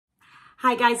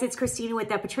Hi guys, it's Christina with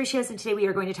The Patricias, and today we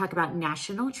are going to talk about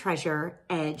National Treasure: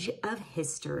 Edge of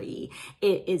History.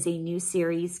 It is a new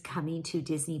series coming to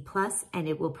Disney Plus, and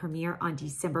it will premiere on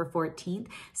December 14th.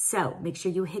 So make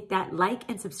sure you hit that like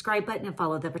and subscribe button and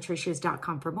follow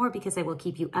thepatricias.com for more, because I will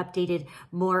keep you updated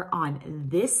more on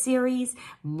this series,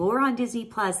 more on Disney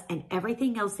Plus, and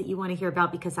everything else that you want to hear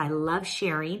about, because I love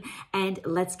sharing. And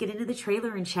let's get into the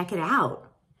trailer and check it out.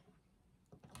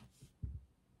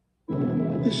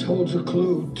 This holds a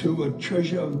clue to a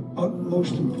treasure of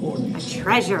utmost importance. A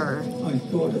treasure? I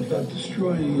thought about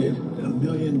destroying it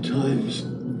 1,000,000 times.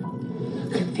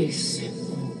 Look at this.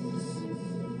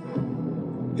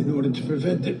 In order to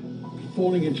prevent it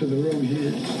falling into the wrong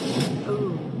hands.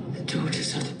 Ooh. The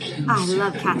daughters of the plumes. I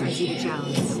love Catherine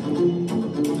Zeta-Jones.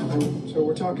 So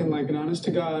we're talking like an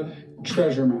honest-to-God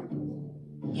treasure map.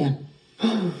 Yeah.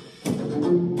 Where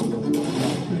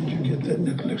did you get that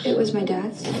necklace? It was my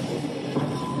dad's.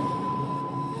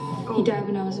 He died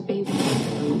when I was a baby.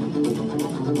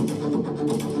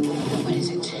 What is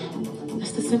it?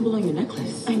 That's the symbol on your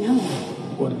necklace. I know.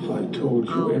 What if I told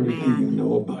you everything you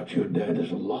know about your dad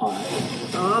is a lie?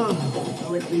 Oh.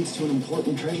 Well, it leads to an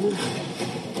important treasure,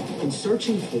 and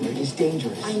searching for it is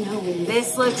dangerous. I know it is.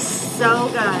 This looks so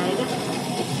good.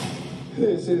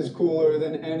 This is cooler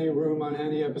than any room on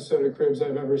any episode of Cribs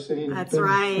I've ever seen. That's The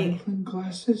right. Franklin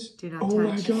glasses? Do not Oh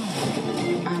my touch. god.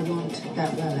 I want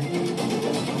that relic.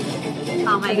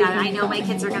 Oh my God, I know my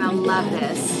kids are gonna love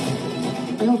this.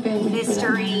 I hope family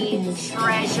Mystery,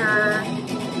 treasure,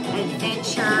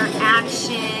 adventure,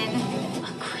 action.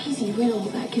 a crazy riddle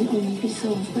that can only be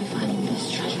solved by finding this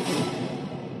treasure.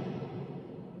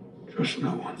 Trust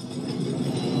no one.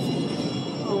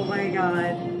 Oh my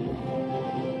God.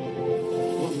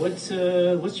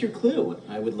 What's your clue?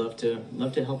 I would love to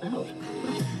help out.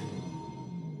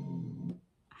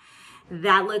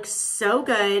 That looks so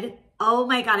good. Oh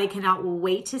my God, I cannot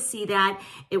wait to see that.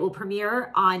 It will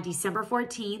premiere on December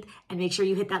 14th, and make sure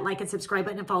you hit that like and subscribe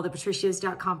button and follow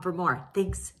thepatricias.com for more.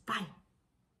 Thanks, bye.